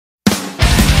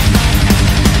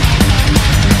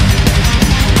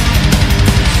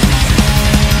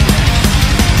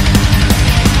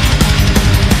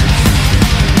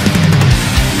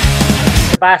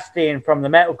Sebastian from the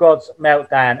Metal Gods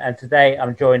Meltdown, and today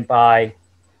I'm joined by...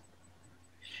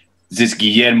 This is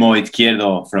Guillermo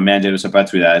Izquierdo from Angelus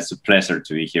Aspatrida. It's a pleasure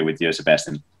to be here with you,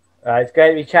 Sebastian. It's great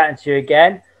to be chatting to you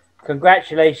again.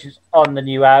 Congratulations on the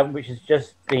new album, which has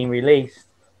just been released.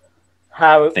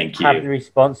 How have the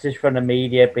responses from the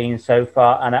media been so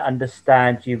far? And I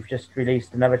understand you've just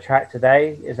released another track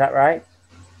today. Is that right?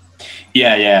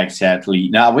 Yeah, exactly.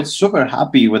 Now, I was super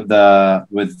happy with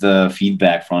the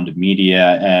feedback from the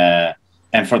media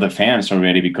and for the fans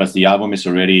already, because the album is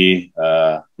already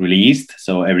released,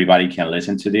 so everybody can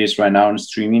listen to this right now on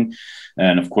streaming.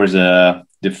 And of course,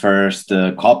 the first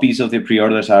copies of the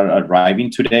pre-orders are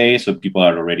arriving today, so people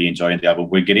are already enjoying the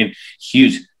album. We're getting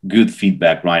huge, good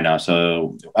feedback right now.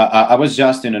 So I was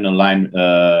just in an online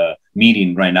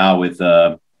meeting right now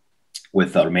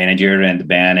with our manager and the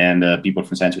band and people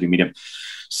from Century Media.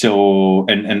 So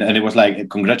and it was like,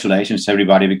 congratulations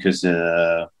everybody, because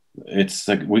it's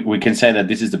like we can say that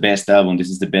this is the best album, this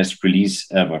is the best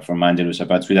release ever from Angelus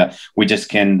Aspatrida. We just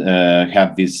can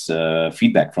have this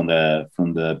feedback from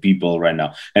the people right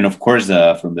now, and of course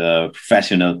from the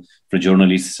professional, from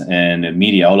journalists and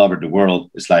media all over the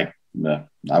world. It's like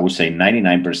I would say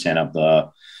 99%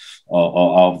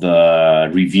 of the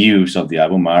reviews of the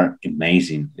album are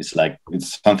amazing. It's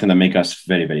something that makes us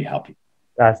very, very happy.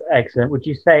 That's excellent. Would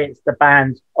you say it's the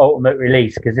band's ultimate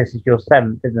release, because this is your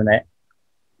 7th, isn't it?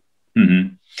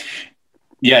 Mm-hmm.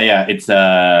 Yeah. It's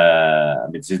the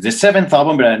 7th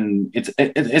album, but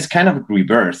it's kind of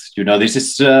rebirth. You know, this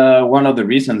is one of the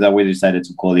reasons that we decided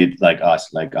to call it like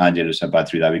Angelus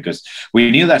Aspatrida, because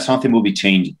we knew that something will be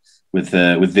changing with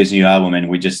this new album, and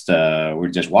we're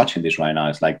just watching this right now.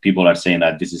 It's like people are saying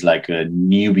that this is like a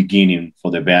new beginning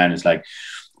for the band. It's like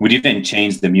we didn't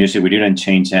change the music, we didn't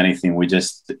change anything. We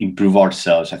just improve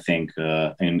ourselves, I think,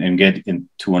 and get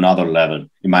into another level.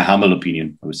 In my humble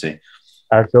opinion, I would say.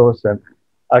 That's awesome.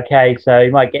 Okay, so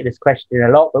you might get this question a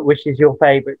lot, but which is your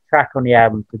favorite track on the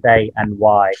album today, and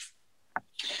why?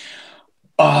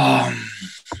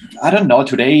 I don't know.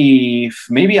 Today,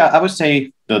 maybe I would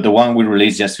say the one we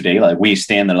released yesterday, like We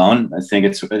Stand Alone. I think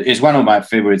it's one of my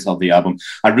favorites of the album.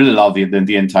 I really love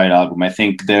the entire album. I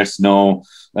think there's no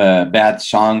bad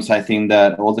songs. I think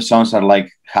that all the songs are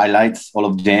like highlights, all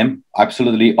of them.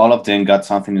 Absolutely, all of them got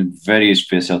something very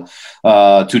special.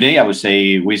 Today, I would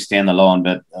say We Stand Alone,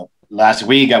 but last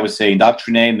week, I would say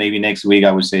Indoctrinate. Maybe next week,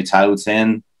 I would say Childhood's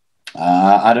End.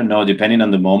 I don't know, depending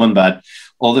on the moment, but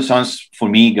all the songs for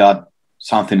me got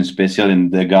something special,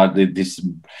 and they got this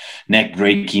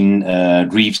neck-breaking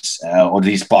riffs, or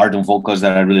this part on vocals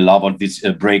that I really love, or this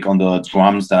break on the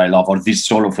drums that I love, or this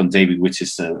solo from David, which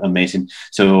is amazing.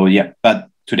 So yeah, but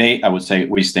today I would say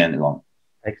We Stand Alone.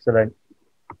 Excellent.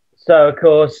 So of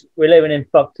course we're living in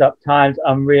fucked up times,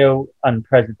 unreal,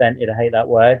 unprecedented, I hate that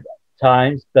word,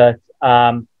 times, but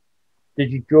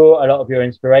did you draw a lot of your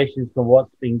inspirations from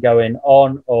what's been going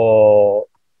on, or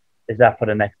is that for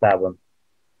the next album?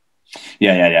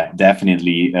 Yeah,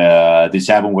 definitely. This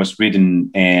album was written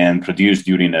and produced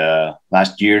during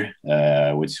last year,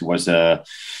 which was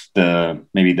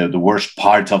maybe the worst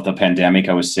part of the pandemic,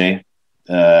 I would say.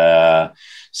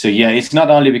 So yeah, it's not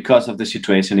only because of the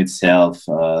situation itself,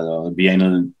 being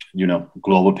a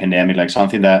global pandemic, like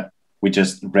something that we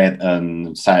just read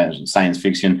on science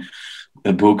fiction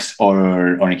books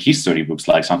or in history books,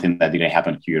 like something that didn't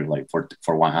happen here like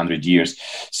for 100 years.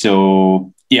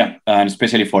 So yeah, and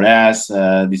especially for us,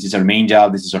 this is our main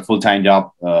job, this is our full-time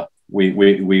job.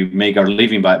 We make our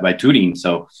living by touring,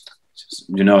 so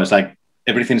it's like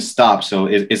everything stops. So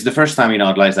it's the first time in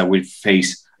our lives that we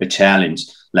face a challenge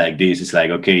like this. It's like,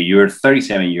 okay, you're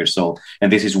 37 years old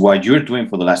and this is what you're doing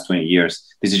for the last 20 years.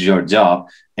 This is your job,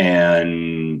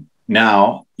 and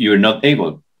now you're not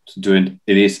able to do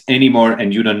it anymore,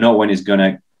 and you don't know when it's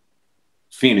gonna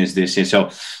finish this. So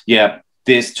yeah,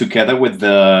 this together with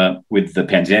the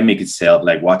pandemic itself,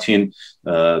 like watching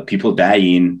people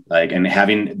dying, like, and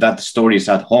having that stories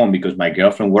at home, because my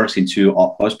girlfriend works in 2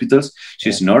 hospitals.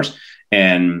 She's a nurse,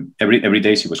 and every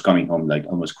day she was coming home like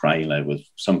almost crying, like with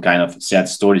some kind of sad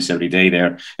stories every day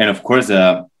there. And of course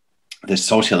the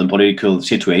social and political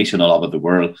situation all over the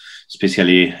world,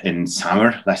 especially in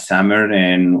last summer,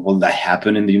 and all that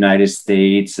happened in the United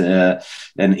States,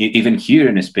 and even here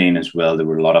in Spain as well. There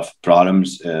were a lot of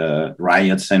problems,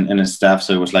 riots and stuff.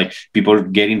 So it was like people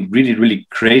getting really, really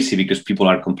crazy because people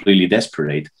are completely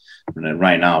desperate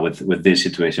right now with this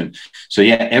situation. So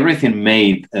yeah, everything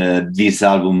made this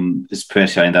album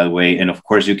special in that way. And of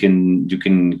course, you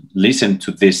can listen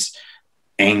to this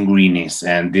angriness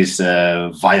and this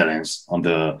violence on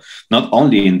not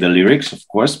only in the lyrics, of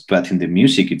course, but in the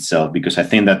music itself. Because I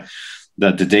think that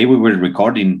the day we were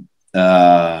recording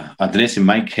at least in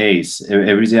my case,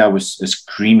 every day I was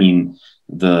screaming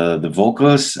the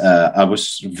vocals. I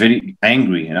was very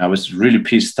angry and I was really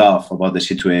pissed off about the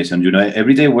situation. You know,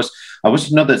 every day I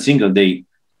was not a single day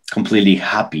completely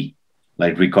happy,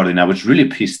 like recording. I was really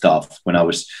pissed off when I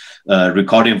was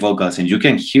recording vocals, and you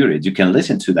can hear it. You can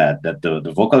listen to that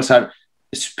the vocals are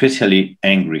especially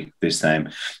angry this time.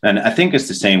 And I think it's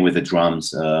the same with the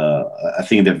drums. I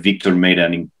think that Victor made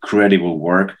an incredible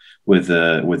work with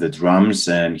the drums,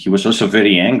 and he was also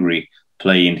very angry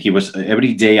playing. He was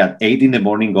every day at 8 in the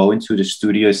morning going to the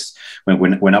studios.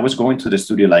 When I was going to the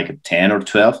studio like at 10 or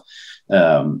 12,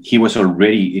 he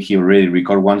already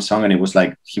recorded one song, and it was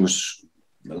like he was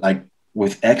like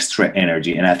with extra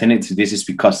energy. And I think this is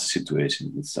because of the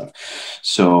situation and stuff.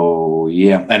 So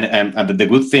yeah, and the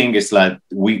good thing is like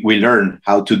we learn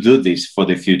how to do this for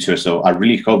the future. So I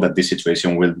really hope that this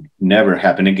situation will never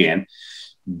happen again.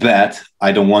 But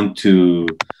I don't want to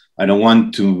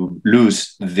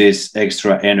lose this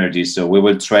extra energy. So we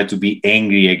will try to be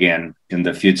angry again in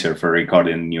the future for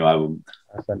recording a new album.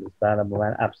 That's understandable,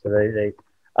 man. Absolutely.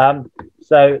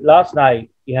 So last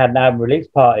night you had an album release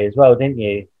party as well, didn't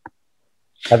you?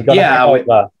 Have you got a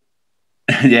hangover?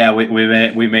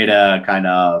 We made a kind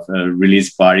of release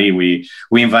party. We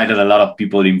invited a lot of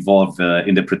people involved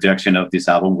in the production of this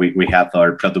album. We have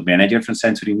our product manager from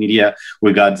Century Media.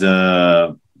 We got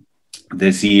the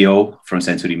CEO from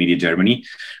Century Media Germany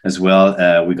as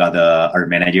well. We got our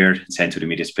manager, Century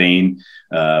Media Spain.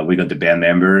 We got the band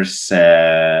members,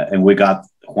 and we got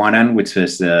Juanan, which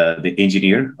is the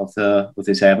engineer of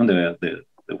this album, the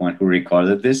one who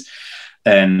recorded this.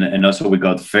 And also we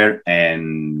got Fer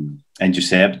and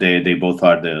Giuseppe. They both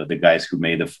are the guys who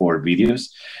made the 4 videos.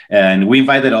 And we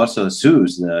invited also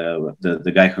Zeus,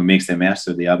 the guy who makes the master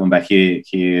of the album, but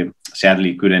he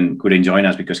sadly couldn't join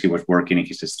us because he was working in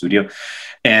his studio.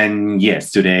 And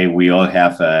yes, today we all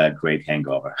have a great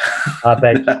hangover. I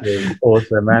bet you do.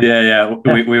 Awesome, man. Yeah.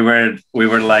 we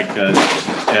were like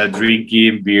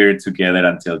drinking beer together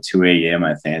until 2 a.m.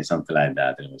 I think, something like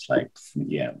that. And it was like,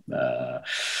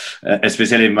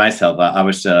 especially myself, I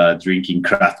was drinking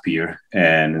craft beer,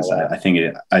 and I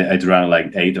think I drank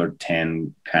like 8 or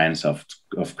 10 kinds of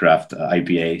craft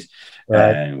IPAs.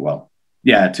 Right. And well,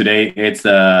 yeah, today it's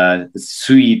a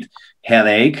sweet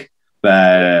headache,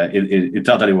 but it's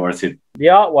totally worth it. The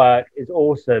artwork is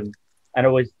awesome and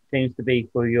always seems to be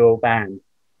for your band.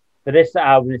 For this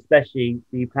album especially,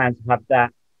 do you plan to have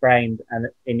that framed and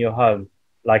in your home,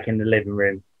 like in the living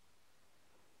room?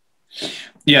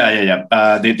 Yeah.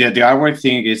 The artwork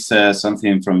thing is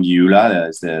something from Yula.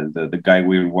 That's the guy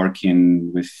we're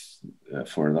working with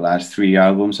for the last 3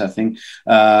 albums, I think.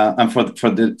 And for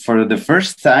the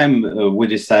first time, we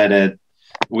decided.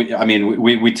 We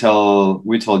told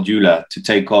Yula to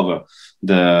take over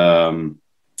the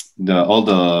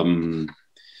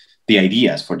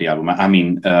ideas for the album. I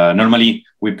mean, normally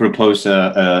we propose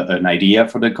an idea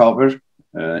for the cover.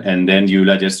 And then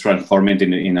Yula just transform it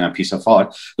in a piece of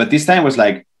art. But this time was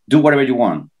like, do whatever you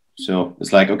want. So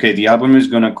it's like, okay, the album is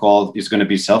gonna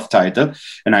be self-titled,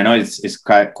 and I know it's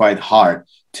quite hard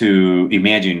to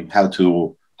imagine how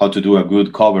to do a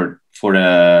good cover for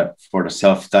a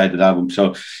self-titled album.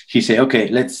 So he said, okay,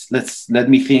 let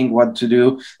me think what to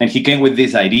do, and he came with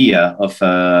this idea of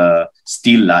a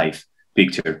still life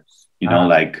picture,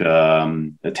 like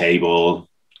the table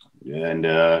and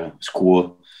the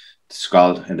skull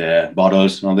and the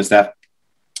bottles and all this stuff.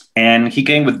 And he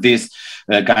came with this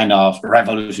kind of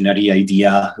revolutionary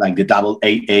idea, like the double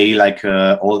AA, like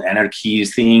old anarchy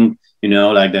thing,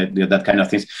 like that kind of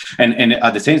things. And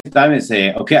at the same time, I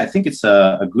say, okay, I think it's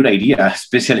a good idea,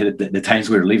 especially the times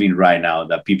we're living right now,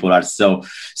 that people are so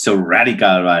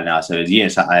radical right now. So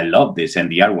yes, I love this, and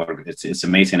the artwork, it's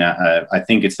amazing. I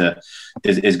think it's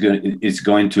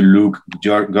going to look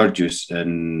gorgeous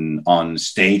and on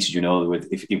stage, with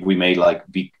if we made like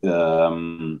big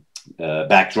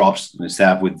backdrops and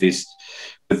stuff with this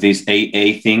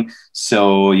AA thing.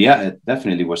 So yeah, it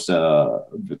definitely was a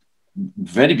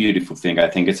very beautiful thing. I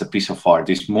think it's a piece of art.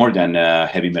 It's more than a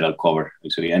heavy metal cover,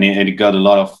 actually, and it got a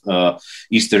lot of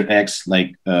Easter eggs,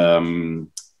 like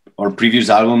our previous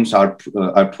albums are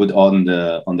put on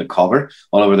the cover,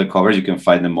 all over the covers. You can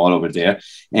find them all over there,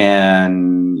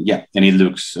 and yeah, and it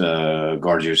looks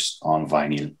gorgeous on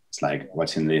vinyl. It's like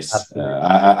watching this.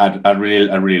 I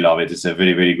really love it. It's a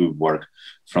very, very good work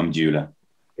from Jula.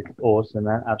 It's awesome,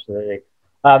 man. Absolutely.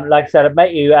 Like I said, I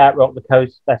met you at Rock the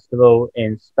Coast Festival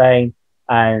in Spain,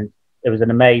 and it was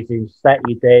an amazing set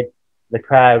you did. The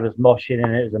crowd was moshing,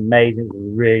 and it was amazing. It was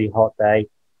a really hot day.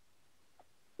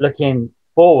 Looking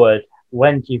forward,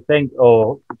 when do you think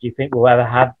we'll ever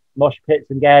have mosh pits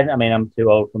again? I mean, I'm too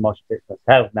old for mosh pits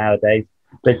myself nowadays,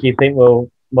 but do you think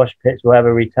mosh pits will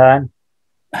ever return?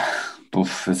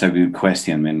 Oof, that's a good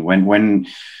question, man.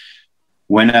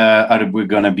 When are we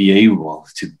gonna be able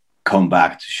to come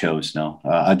back to shows now?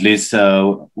 At least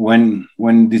when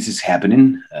this is happening,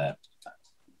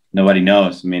 nobody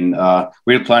knows. I mean,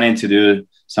 we're planning to do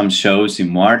some shows in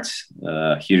March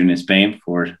here in Spain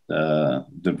for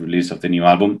the release of the new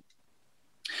album.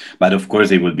 But of course,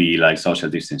 they will be like social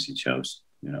distancing shows,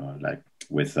 you know, like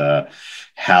with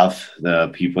half the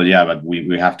people. Yeah, but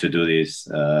we have to do this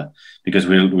because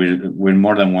we're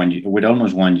more than 1 year, we're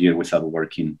almost 1 year without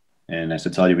working. And as I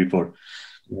told you before,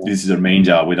 this is our main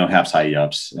job. We don't have side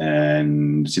jobs, and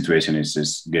the situation is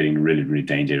just getting really, really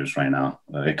dangerous right now,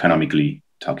 economically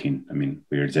talking. I mean,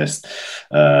 we're just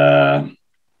the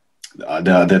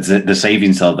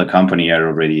savings of the company are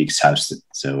already exhausted.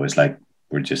 So it's like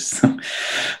we're just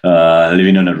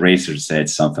living on a razor's edge,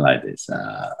 something like this.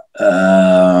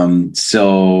 So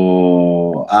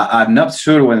I'm not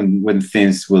sure when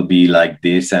things will be like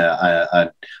this.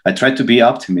 I try to be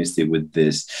optimistic with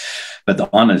this, but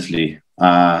honestly,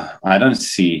 I don't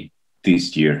see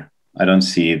this year. I don't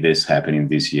see this happening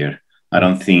this year. I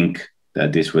don't think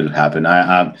that this will happen.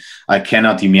 I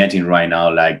cannot imagine right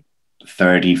now like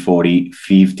 30, 40,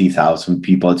 50,000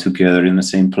 people together in the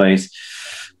same place,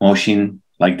 motion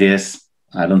like this.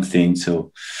 I don't think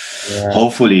so. Yeah.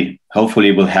 Hopefully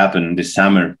it will happen this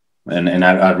summer. And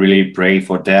I really pray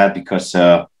for that, because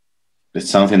it's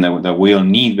something that we all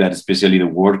need, but especially the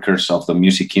workers of the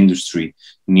music industry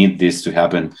need this to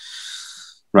happen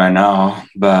right now.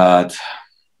 But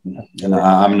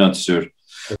I'm not sure.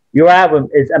 Your album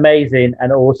is amazing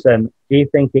and awesome. Do you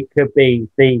think it could be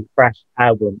the thrash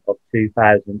album of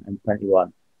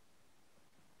 2021?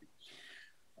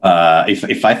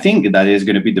 If I think that is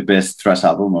going to be the best thrash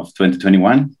album of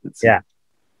 2021, yeah,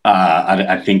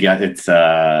 I think it's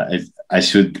I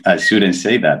shouldn't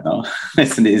say that. No,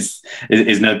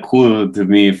 it's not cool to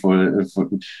me for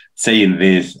saying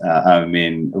this. I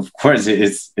mean, of course,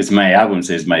 it's my album,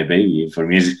 so it's my baby. For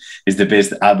me, it's the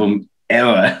best album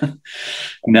ever.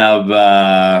 Now,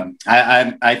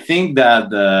 I think that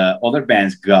the other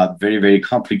bands got very, very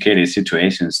complicated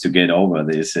situations to get over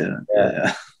this.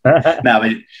 Now,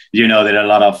 but, you know, there are a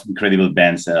lot of incredible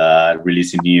bands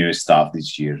releasing new stuff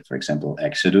this year. For example,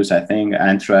 Exodus, I think,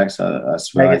 Anthrax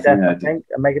as well.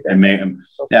 Megadeth.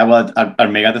 Yeah, well,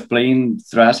 are Megadeth playing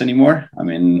thrash anymore? I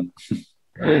mean,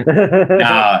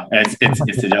 no,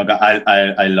 it's a joke.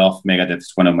 I love Megadeth.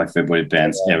 It's one of my favorite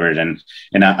bands ever, and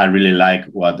I really like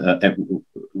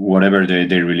whatever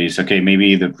they release. Okay,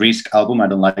 maybe the Risk album I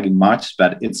don't like it much,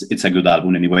 but it's a good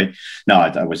album anyway. No,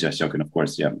 I was just joking, of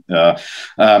course. Yeah,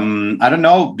 I don't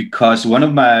know, because one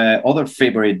of my other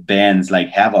favorite bands like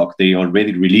Havoc, they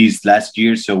already released last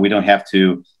year, so we don't have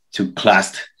to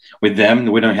clash with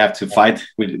them. We don't have to fight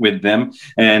with them.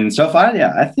 And so far,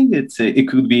 yeah, I think it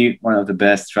could be one of the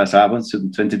best thrash albums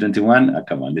in 2021.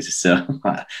 Come on, this is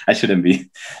I shouldn't be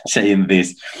saying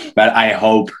this, but I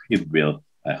hope it will.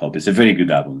 I hope it's a very good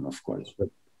album, of course.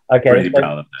 Okay, really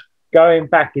proud of that. Going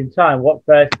back in time, what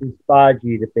first inspired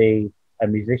you to be a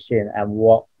musician, and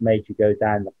what made you go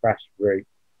down the thrash route?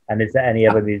 And is there any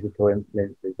other musical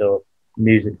influences or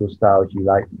musical styles you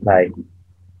like to play?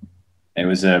 It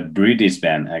was a British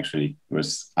band, actually. It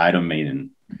was Iron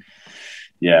Maiden.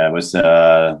 Yeah, it was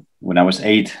when I was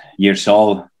 8 years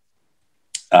old.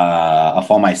 I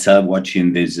found myself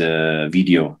watching this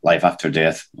video, Life After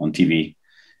Death, on TV.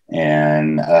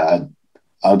 And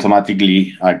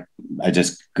automatically, I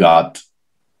just got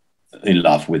in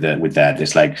love with that.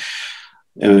 It's like,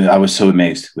 I was so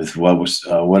amazed with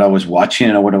what I was watching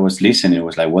and what I was listening. It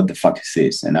was like, what the fuck is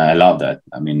this? And I love that.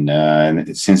 I mean,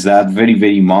 since that very,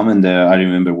 very moment, I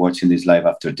remember watching this Life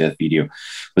After Death video. It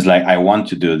was like, I want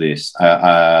to do this.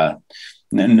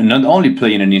 Not only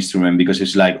playing an instrument, because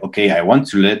it's like, okay, I want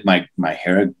to let my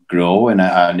hair grow, and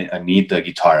I need the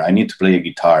guitar. I need to play a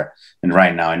guitar, and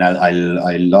right now, and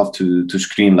I love to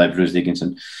scream like Bruce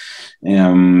Dickinson.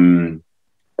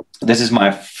 This is my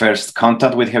first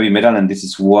contact with heavy metal, and this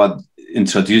is what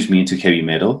introduced me into heavy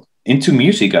metal, into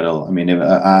music at all. I mean,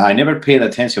 I never paid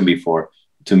attention before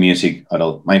to music at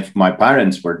all. My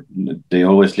parents they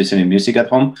always listen to music at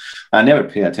home. I never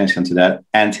paid attention to that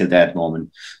until that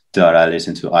moment that I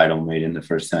listened to Iron Maiden the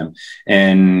first time.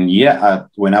 And yeah,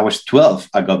 when I was 12,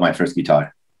 I got my first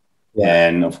guitar. Yeah.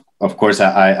 And of course,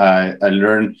 I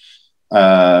learned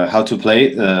how to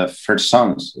play first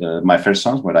songs. My first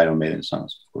songs were Iron Maiden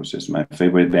songs. Of course, it's my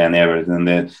favorite band ever.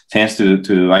 And thanks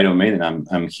to Iron Maiden,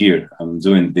 I'm here. I'm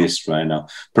doing this right now.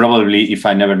 Probably if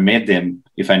I never met them,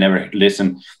 if I never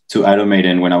listened to Iron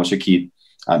Maiden when I was a kid,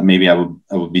 maybe I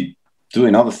would be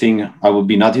doing other thing. I would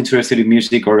be not interested in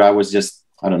music, or I was just,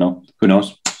 I don't know, who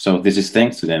knows. So this is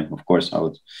thanks to them, of course. I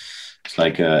would. It's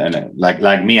like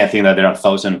like me, I think that there are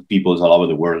thousands of people all over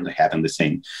the world that happen the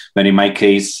same. But in my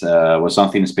case, was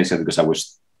something special because I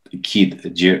was a kid,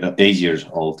 8 years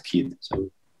old kid.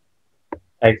 So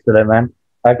Excellent, man.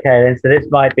 Okay, then. So this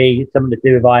might be something to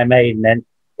do with Iron Maiden. Then,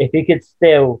 if you could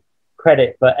steal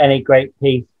credit for any great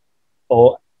piece,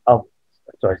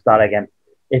 sorry, start again.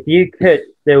 If you could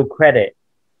steal credit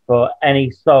for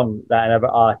any song that another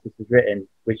artist has written,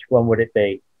 which one would it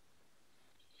be?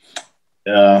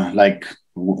 Like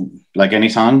any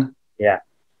song? Yeah.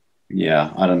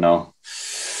 Yeah, I don't know.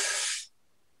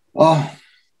 Oh,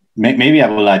 maybe I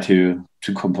would like to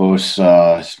compose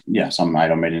some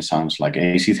Iron Maiden songs like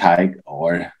Acid High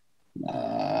or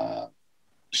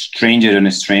Stranger than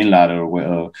a Strain Lad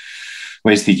or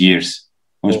Wasted Years.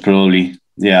 Most probably.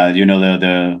 Yeah, you know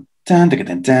the the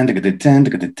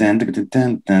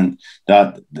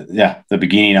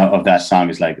beginning of that song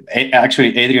is like,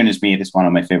 actually Adrian Smith is one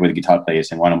of my favorite guitar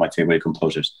players and one of my favorite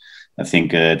composers. I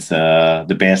think it's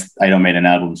the best Iron Maiden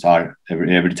albums are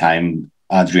every time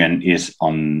Adrian is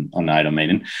on Iron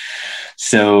Maiden.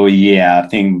 So yeah, I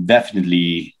think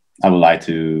definitely I would like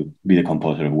to be the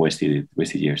composer of Wasted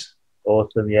Years.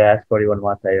 Awesome. Yeah, it's probably one of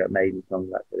my favorite Maiden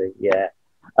songs actually. Yeah.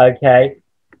 Okay.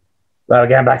 Well,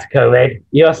 going back to COVID,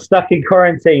 you're stuck in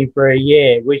quarantine for a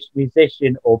year. Which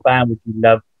musician or band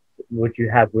would you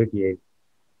have with you?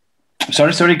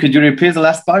 Sorry, could you repeat the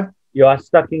last part? You are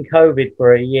stuck in COVID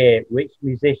for a year. Which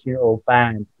musician or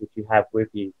band would you have with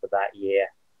you for that year?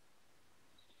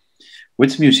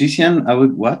 Which musician I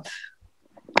would what?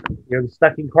 You're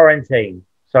stuck in quarantine.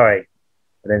 Sorry,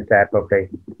 I didn't say it properly.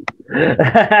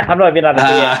 I'm not even had a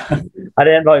beer. I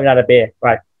didn't not even had a beer.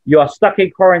 Right. You are stuck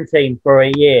in quarantine for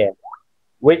a year.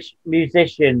 Which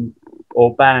musician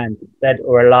or band, dead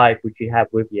or alive, would you have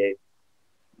with you?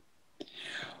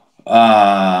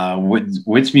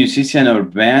 Which musician or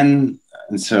band?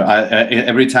 And so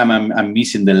every time I'm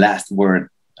missing the last word.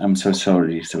 I'm so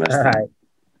sorry, Sebastian. All right.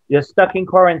 You're stuck in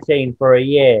quarantine for a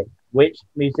year. Which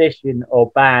musician or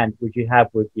band would you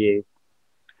have with you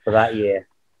for that year?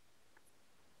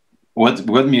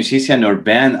 What musician or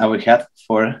band I would have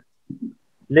for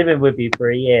living with you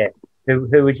for a year?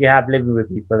 Who would you have living with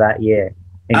you for that year?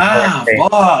 Live.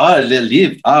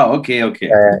 Okay.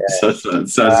 So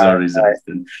sorry,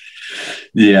 Sebastian.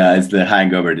 Yeah, it's the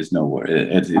hangover. There's no word.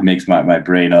 It makes my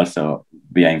brain also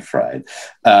being fried.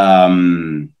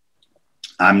 I'm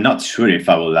not sure if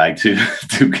I would like to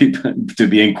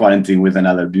be in quarantine with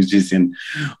another musician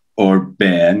or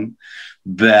band,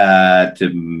 but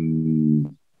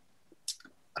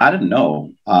I don't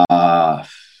know.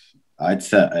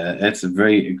 It's a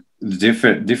very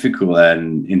difficult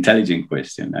and intelligent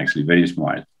question, actually, very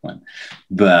smart one.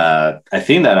 But I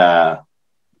think that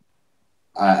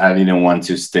I didn't want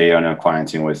to stay on a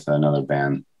quarantine with another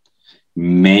band.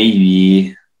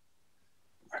 Maybe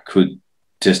I could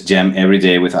just jam every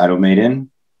day with Iron Maiden.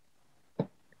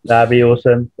 That'd be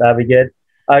awesome. That'd be good.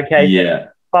 Okay. Yeah.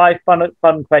 5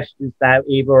 fun questions now,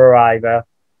 either or either.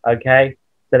 Okay.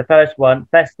 So the first one,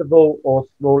 festival or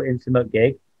small intimate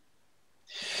gig?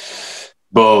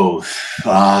 Both,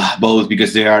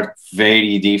 because they are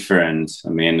very different. I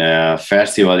mean,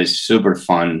 festival is super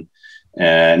fun,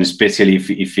 and especially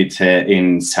if it's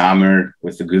in summer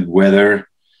with the good weather,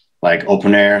 like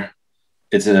open air.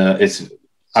 It's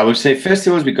I would say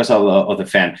festivals because of the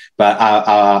fan, but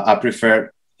I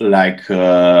prefer like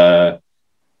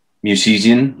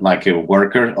musician, like a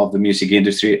worker of the music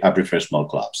industry. I prefer small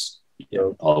clubs.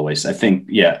 Yeah, always. I think,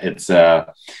 yeah,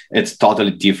 it's totally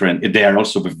different. They are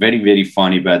also very, very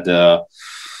funny, but the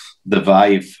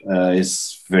vibe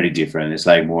is very different. It's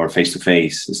like more face to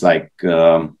face. It's like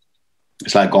going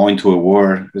to a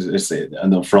war. It's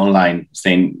on the front line,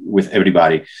 staying with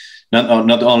everybody.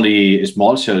 Not only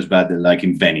small shows, but like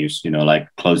in venues. You know, like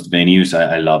closed venues.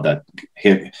 I love that.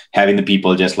 Having the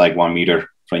people just like 1 meter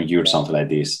from you or something like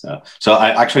this. So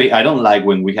I don't like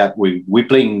when we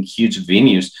play in huge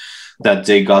venues that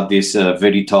they got these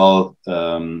very tall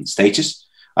stages.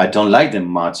 I don't like them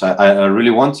much. I really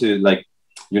want to, like,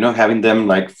 you know, having them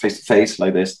like face to face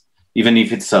like this, even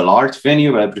if it's a large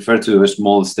venue. I prefer to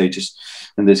small stages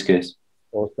in this case.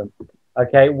 Awesome.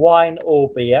 Okay, wine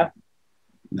or beer?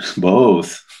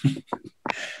 Both.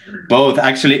 Both.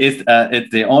 Actually, it's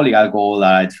the only alcohol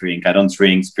that I drink. I don't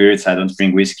drink spirits. I don't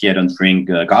drink whiskey. I don't drink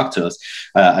cocktails.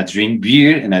 I drink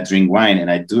beer and I drink wine,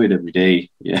 and I do it every day.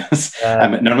 Yes.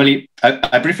 Normally,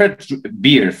 I prefer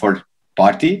beer for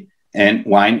party and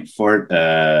wine for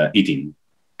eating.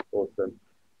 Awesome.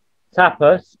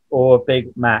 Tapas or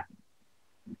Big Mac?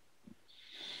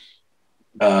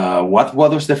 What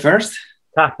was the first?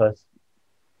 Tapas.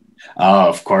 Oh,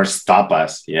 of course,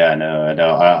 tapas. Yeah, no,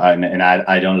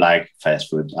 I don't like fast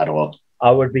food at all. I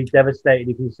would be devastated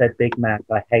if you said Big Mac.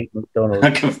 I hate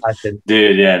McDonald's.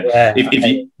 Dude, yeah.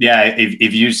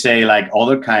 If you say like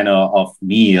other kind of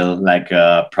meal, like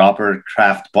a proper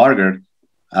craft burger,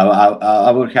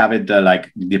 I would have it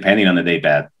like depending on the day.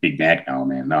 But Big Mac, no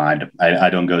man, no, I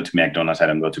don't go to McDonald's. I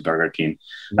don't go to Burger King.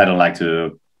 No. I don't like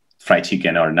to fried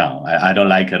chicken or no. I don't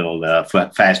like it all.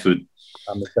 Fast food.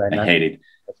 I'm the same. I hate it.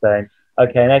 The same.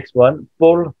 Okay, next one: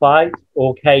 bullfight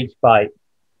or cage fight?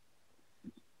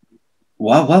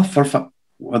 What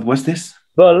was this?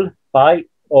 Bullfight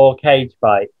or cage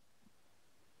fight?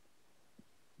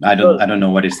 I don't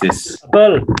know what is this.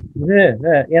 Bull.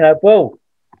 Yeah, bull.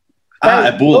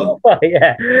 A bull. Bullfight,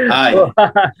 yeah.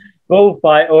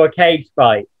 Bullfight or a cage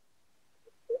fight?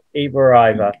 Either.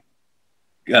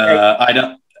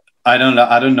 I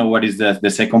don't know what is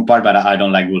the second part, but I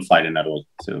don't like bullfighting at all.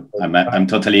 So I'm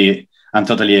totally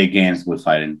against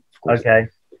bullfighting. Okay,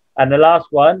 and the last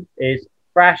one is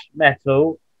thrash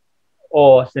metal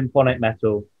or symphonic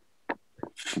metal.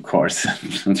 Of course,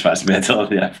 thrash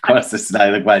metal. Yeah, of course, it's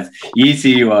not the quite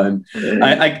easy one.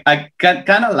 I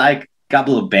kind of like a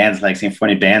couple of bands, like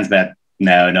symphonic bands, but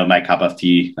no, my cup of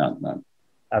tea. No.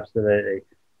 Absolutely.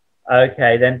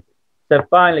 Okay, then. So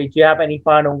finally, do you have any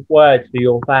final words for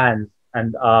your fans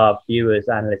and our viewers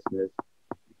and listeners?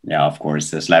 Yeah, of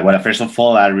course. It's like, well, first of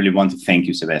all, I really want to thank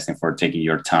you, Sebastian, for taking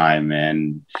your time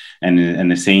and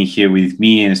staying here with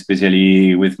me, and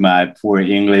especially with my poor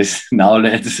English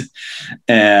knowledge.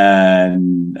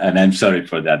 And I'm sorry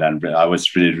for that. I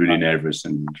was really nervous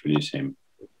and really ashamed.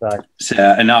 Right.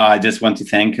 So now I just want to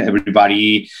thank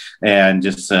everybody and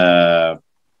just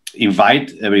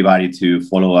invite everybody to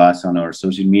follow us on our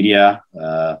social media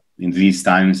in these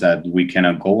times that we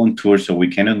cannot go on tour, so we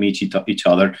cannot meet each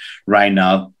other right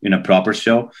now in a proper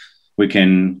show. We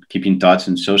can keep in touch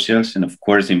on socials, and of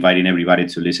course inviting everybody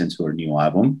to listen to our new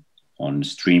album on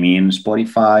streaming,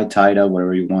 Spotify, Tidal,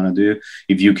 whatever you want to do.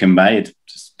 If you can buy it,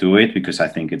 just do it, because I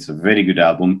think it's a very good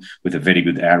album with a very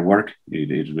good artwork.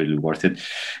 It's really worth it.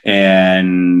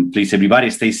 And please, everybody,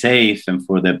 stay safe. And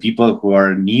for the people who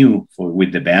are new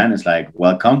with the band, it's like,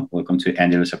 welcome to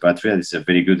Angelus Aspatrida. This is a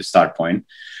very good start point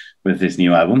with this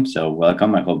new album. So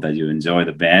welcome. I hope that you enjoy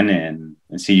the band, and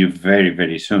see you very,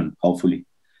 very soon, hopefully.